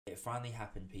It finally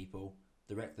happened, people.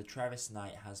 Director Travis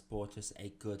Knight has brought us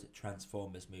a good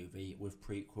Transformers movie with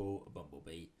prequel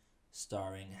Bumblebee,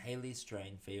 starring Hailee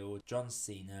Steinfeld, John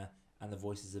Cena, and the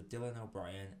voices of Dylan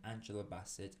O'Brien, Angela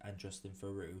Bassett, and Justin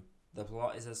Theroux. The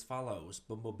plot is as follows.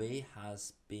 Bumblebee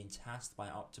has been tasked by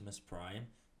Optimus Prime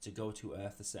to go to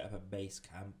Earth to set up a base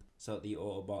camp so that the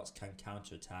Autobots can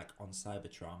counterattack on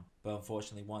Cybertron. But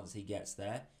unfortunately, once he gets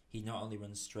there, he not only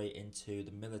runs straight into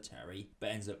the military, but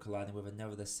ends up colliding with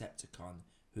another Decepticon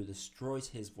who destroys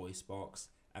his voice box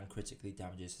and critically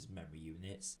damages his memory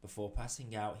units. Before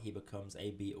passing out, he becomes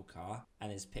a beetle car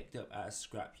and is picked up at a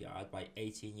scrapyard by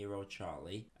 18-year-old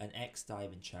Charlie, an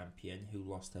ex-diving champion who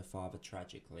lost her father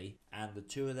tragically, and the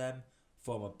two of them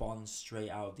form a bond straight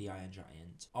out of the Iron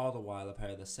Giant. All the while, a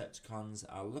pair of Decepticons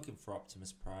are looking for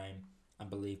Optimus Prime and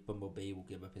believe Bumblebee will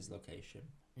give up his location.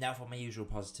 Now for my usual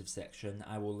positive section,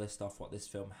 I will list off what this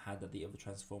film had that the other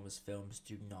Transformers films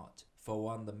do not. For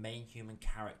one, the main human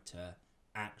character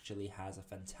actually has a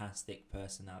fantastic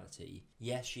personality.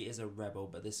 Yes, she is a rebel,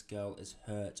 but this girl is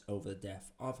hurt over the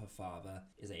death of her father,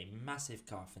 is a massive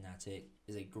car fanatic,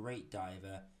 is a great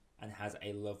diver, and has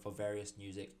a love for various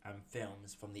music and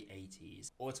films from the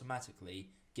 80s, automatically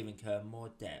giving her more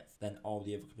depth than all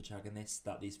the other protagonists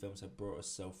that these films have brought us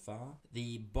so far.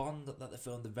 The bond that the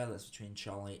film develops between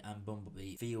Charlie and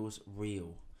Bumblebee feels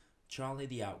real. Charlie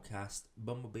the outcast,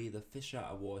 Bumblebee the fish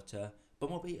out of water.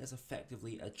 Bumblebee is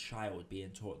effectively a child being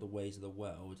taught the ways of the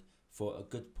world for a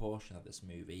good portion of this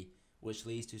movie, which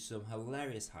leads to some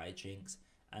hilarious hijinks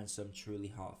and some truly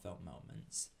heartfelt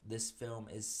moments. This film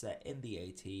is set in the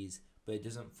 80s, but it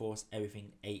doesn't force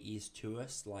everything 80s to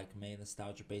us like many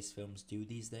nostalgia-based films do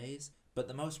these days. But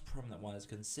the most prominent one is a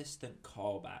consistent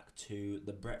callback to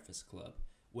The Breakfast Club,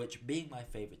 which, being my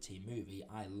favourite teen movie,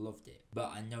 I loved it.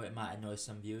 But I know it might annoy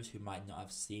some viewers who might not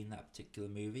have seen that particular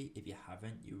movie. If you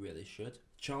haven't, you really should.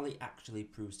 Charlie actually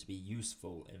proves to be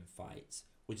useful in fights,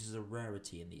 which is a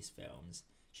rarity in these films.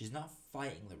 She's not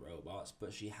fighting the robots,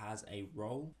 but she has a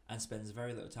role and spends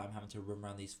very little time having to run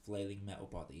around these flailing metal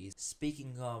bodies.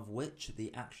 Speaking of which,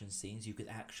 the action scenes, you could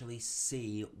actually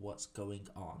see what's going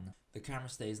on. The camera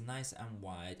stays nice and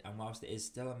wide, and whilst it is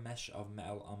still a mesh of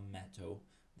metal on metal,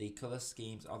 the colour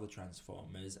schemes of the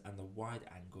Transformers and the wide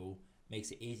angle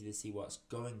makes it easy to see what's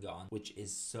going on, which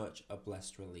is such a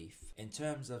blessed relief. In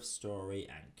terms of story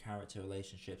and character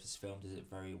relationships, this film does it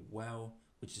very well,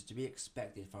 which is to be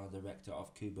expected from the director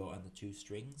of Kubo and the Two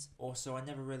Strings. Also, I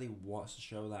never really watched the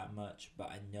show that much,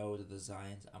 but I know the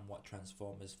designs and what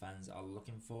Transformers fans are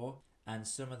looking for, and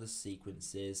some of the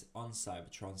sequences on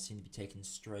Cybertron seem to be taken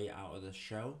straight out of the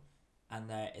show, and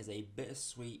there is a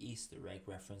bittersweet Easter egg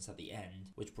reference at the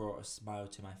end, which brought a smile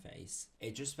to my face.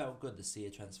 It just felt good to see a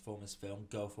Transformers film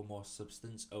go for more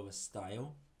substance over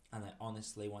style, and I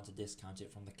honestly want to discount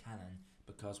it from the canon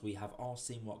because we have all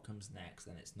seen what comes next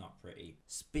and it's not pretty.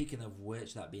 Speaking of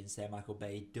which, that being said, Michael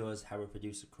Bay does have a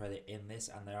producer credit in this,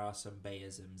 and there are some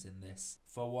Bayisms in this.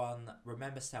 For one,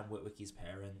 remember Sam Witwicky's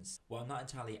parents? Well, not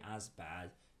entirely as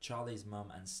bad. Charlie's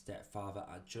mum and stepfather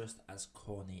are just as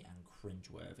corny and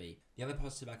cringeworthy. The other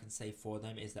positive I can say for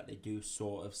them is that they do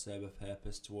sort of serve a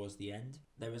purpose towards the end.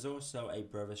 There is also a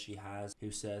brother she has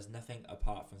who serves nothing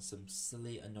apart from some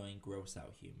silly, annoying, gross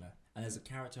out humour. And there's a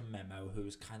character Memo who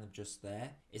is kind of just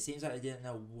there. It seems like they didn't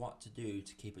know what to do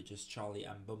to keep it just Charlie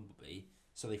and Bumblebee,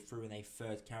 so they threw in a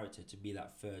third character to be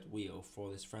that third wheel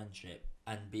for this friendship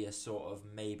and be a sort of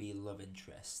maybe love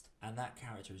interest. And that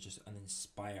character is just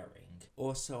uninspiring.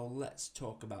 Also, let's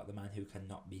talk about the man who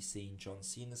cannot be seen, John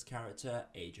Cena's character,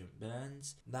 Agent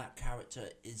Burns. That character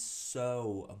is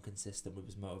so inconsistent with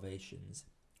his motivations,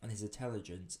 and his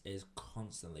intelligence is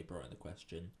constantly brought into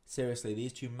question. Seriously,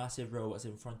 these two massive robots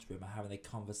in front of him are having a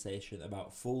conversation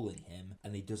about fooling him,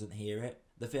 and he doesn't hear it.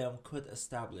 The film could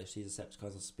establish these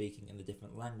Decepticons are speaking in a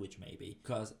different language maybe,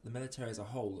 because the military as a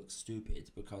whole looks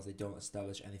stupid because they don't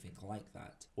establish anything like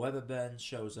that. Wherever Burns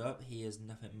shows up, he is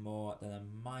nothing more than a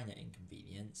minor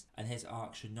inconvenience, and his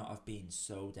arc should not have been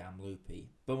so damn loopy.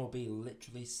 Bumblebee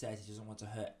literally says he doesn't want to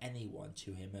hurt anyone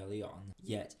to him early on,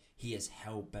 yet he is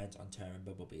hell-bent on tearing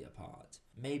Bumblebee apart.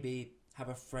 Maybe have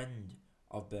a friend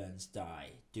of Burns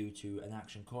die due to an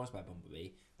action caused by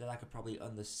Bumblebee, then I could probably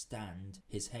understand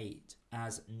his hate.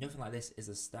 As nothing like this is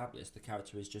established, the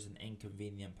character is just an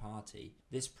inconvenient party.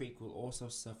 This prequel also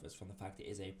suffers from the fact it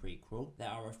is a prequel. There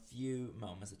are a few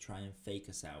moments that try and fake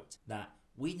us out that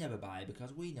we never buy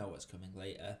because we know what's coming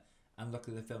later, and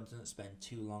luckily the film doesn't spend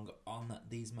too long on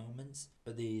these moments,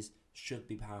 but these should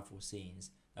be powerful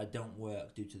scenes that don't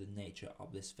work due to the nature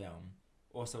of this film.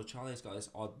 Also, Charlie's got this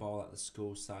oddball at the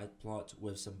school side plot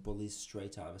with some bullies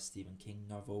straight out of a Stephen King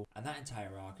novel, and that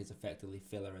entire arc is effectively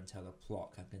filler until the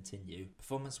plot can continue.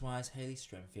 Performance-wise, Hailee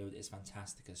Steinfeld is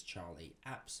fantastic as Charlie,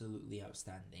 absolutely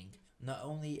outstanding. Not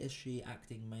only is she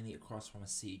acting mainly across from a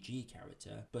CG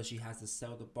character, but she has to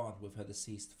sell the bond with her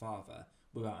deceased father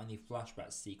without any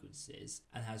flashback sequences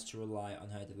and has to rely on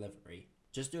her delivery.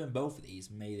 Just doing both of these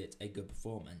made it a good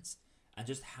performance, and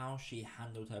just how she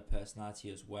handled her personality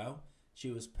as well, she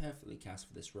was perfectly cast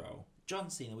for this role. John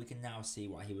Cena, we can now see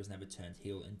why he was never turned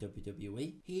heel in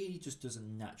WWE. He just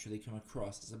doesn't naturally come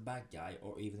across as a bad guy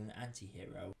or even an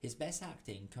anti-hero. His best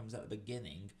acting comes at the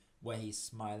beginning, where he's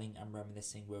smiling and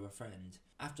reminiscing with a friend.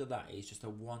 After that, he's just a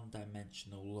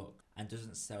one-dimensional look and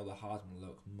doesn't sell the Hardman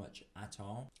look much at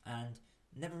all, and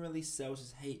never really sells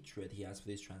his hatred he has for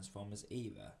these Transformers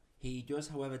either. He does,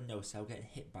 however, no sell getting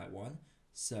hit by one,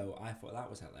 so I thought that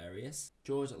was hilarious.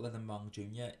 George Lindenbaum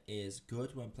Jr. is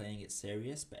good when playing it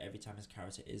serious, but every time his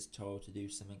character is told to do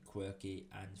something quirky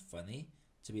and funny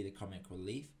to be the comic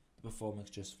relief, the performance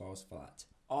just falls flat.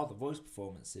 All the voice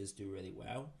performances do really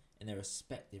well in their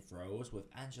respective roles, with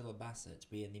Angela Bassett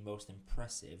being the most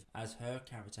impressive, as her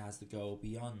character has to go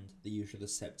beyond the usual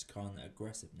Decepticon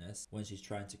aggressiveness when she's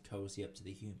trying to cozy up to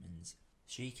the humans.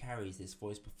 She carries this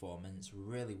voice performance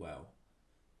really well.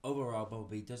 Overall,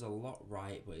 Bumblebee does a lot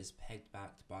right, but is pegged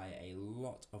back by a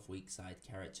lot of weak side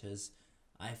characters.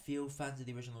 I feel fans of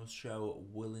the original show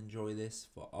will enjoy this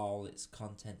for all its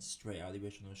content straight out of the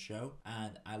original show,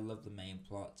 and I love the main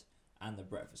plot and the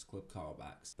Breakfast Club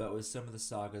callbacks. But with some of the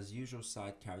saga's usual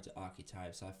side character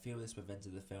archetypes, I feel this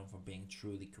prevented the film from being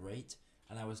truly great,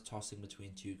 and I was tossing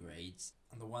between two grades.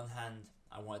 On the one hand,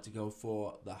 I wanted to go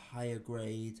for the higher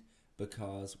grade,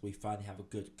 because we finally have a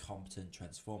good, competent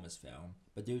Transformers film,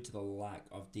 but due to the lack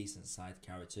of decent side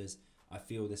characters, I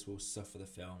feel this will suffer the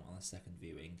film on a second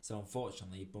viewing. So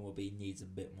unfortunately, Bumblebee needs a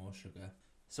bit more sugar.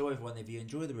 So everyone, if you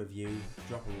enjoyed the review,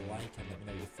 drop a like and let me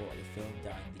know your thought of the film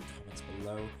down in the comments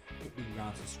below. Hit the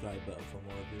round subscribe button for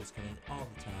more reviews coming all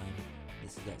the time.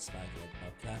 This is the Spikehead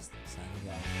Podcast, signing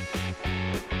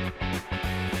off.